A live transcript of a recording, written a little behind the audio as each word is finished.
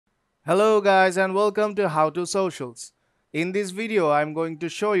Hello guys and welcome to How to Socials. In this video I'm going to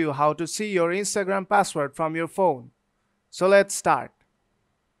show you how to see your Instagram password from your phone. So let's start.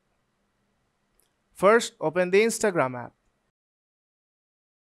 First open the Instagram app.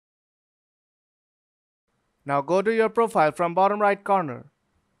 Now go to your profile from bottom right corner.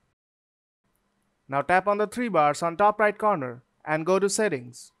 Now tap on the three bars on top right corner and go to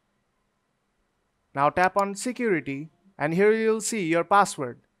settings. Now tap on security and here you'll see your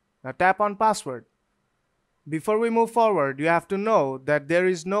password. Now tap on password. Before we move forward, you have to know that there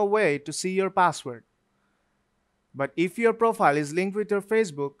is no way to see your password. But if your profile is linked with your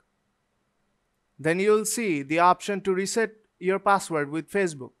Facebook, then you'll see the option to reset your password with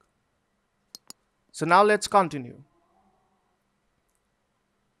Facebook. So now let's continue.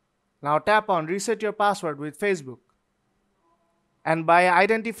 Now tap on reset your password with Facebook. And by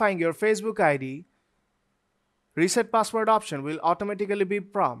identifying your Facebook ID, reset password option will automatically be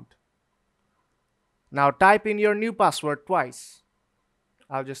prompted. Now type in your new password twice.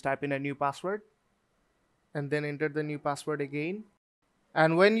 I'll just type in a new password and then enter the new password again.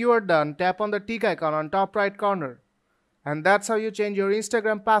 And when you are done, tap on the tick icon on top right corner. And that's how you change your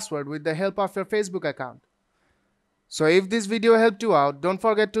Instagram password with the help of your Facebook account. So if this video helped you out, don't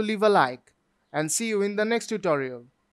forget to leave a like and see you in the next tutorial.